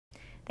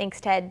Thanks,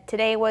 Ted.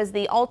 Today was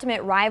the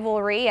ultimate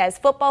rivalry as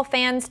football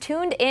fans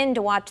tuned in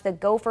to watch the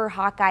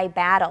Gopher-Hawkeye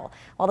battle.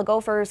 While the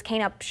Gophers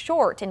came up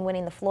short in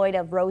winning the Floyd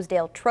of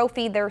Rosedale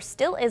Trophy, there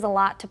still is a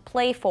lot to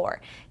play for.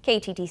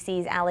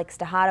 KTTC's Alex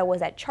Tejada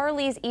was at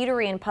Charlie's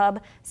Eatery and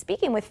Pub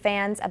speaking with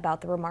fans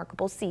about the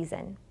remarkable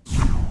season.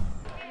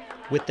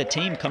 With the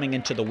team coming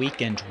into the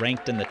weekend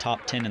ranked in the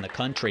top 10 in the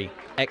country,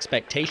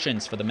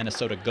 expectations for the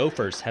Minnesota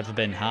Gophers have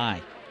been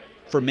high.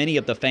 For many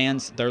of the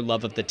fans, their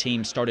love of the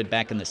team started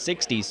back in the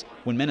 60s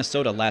when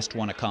Minnesota last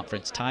won a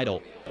conference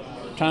title.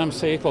 Tom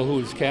Sakel, who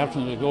was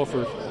captain of the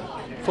Gopher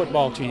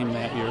football team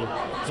that year,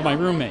 was my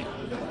roommate.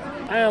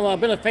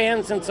 I've been a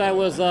fan since I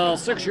was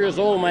 6 years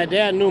old. My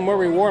dad knew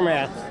Murray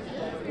Warmath.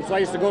 So I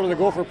used to go to the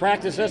Gopher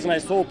practices and I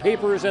sold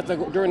papers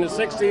during the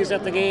 60s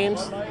at the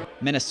games.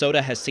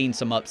 Minnesota has seen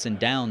some ups and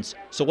downs,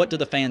 so what do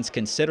the fans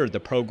consider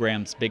the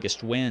program's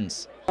biggest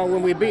wins?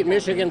 When we beat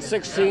Michigan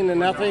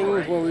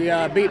 16-0, when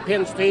we beat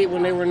Penn State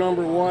when they were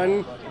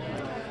 #1.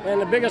 And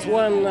the biggest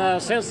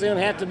one since then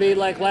had to be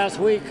like last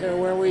week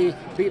where we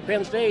beat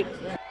Penn State.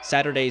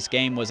 Saturday's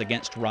game was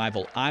against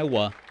rival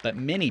Iowa, but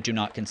many do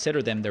not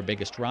consider them their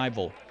biggest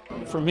rival.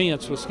 For me,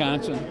 it's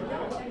Wisconsin,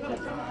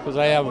 because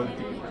I have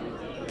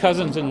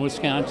cousins in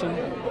Wisconsin,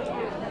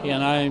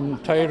 and I'm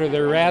tired of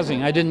their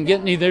razzing. I didn't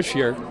get any this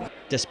year.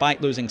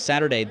 Despite losing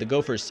Saturday, the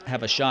Gophers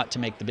have a shot to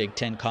make the Big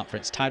Ten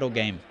Conference title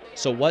game.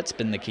 So what's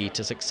been the key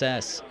to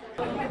success?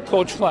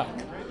 Coach Fleck.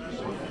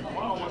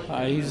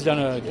 He's done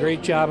a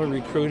great job of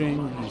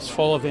recruiting. He's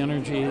full of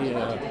energy.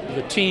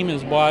 The team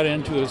is bought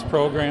into his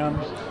program.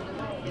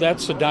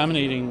 That's the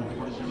dominating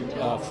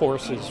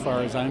force as far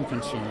as I'm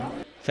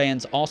concerned.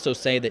 Fans also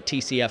say that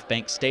TCF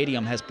Bank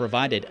Stadium has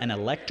provided an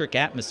electric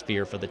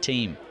atmosphere for the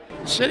team.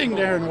 Sitting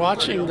there and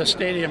watching the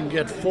stadium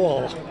get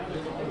full,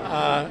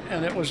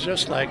 and it was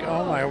just like,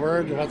 oh my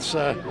word,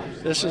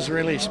 this is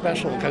really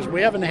special because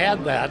we haven't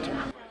had that.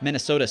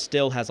 Minnesota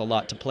still has a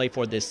lot to play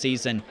for this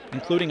season,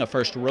 including a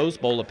first Rose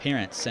Bowl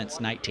appearance since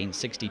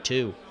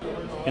 1962.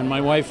 And my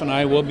wife and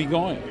I will be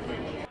going.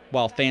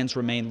 While fans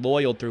remain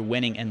loyal through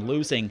winning and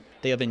losing,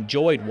 they have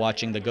enjoyed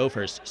watching the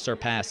Gophers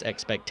surpass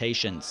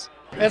expectations.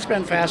 It's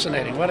been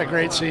fascinating. What a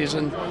great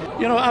season.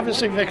 You know,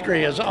 obviously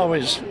victory is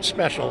always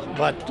special,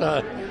 but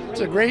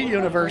it's a great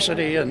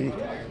university and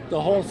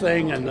the whole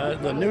thing and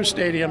the new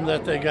stadium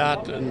that they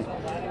got. And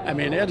I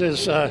mean, it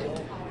is,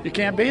 you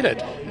can't beat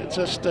it. It's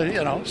just,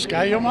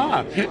 sky yo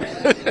ma.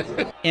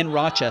 In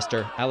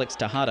Rochester, Alex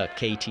Tejada,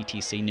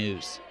 KTTC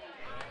News.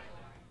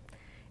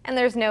 And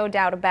there's no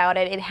doubt about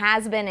it, it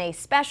has been a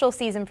special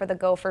season for the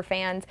Gopher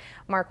fans.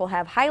 Mark will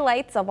have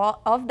highlights of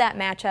that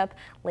matchup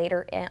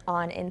later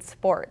on in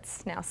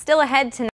sports. Now, still ahead tonight.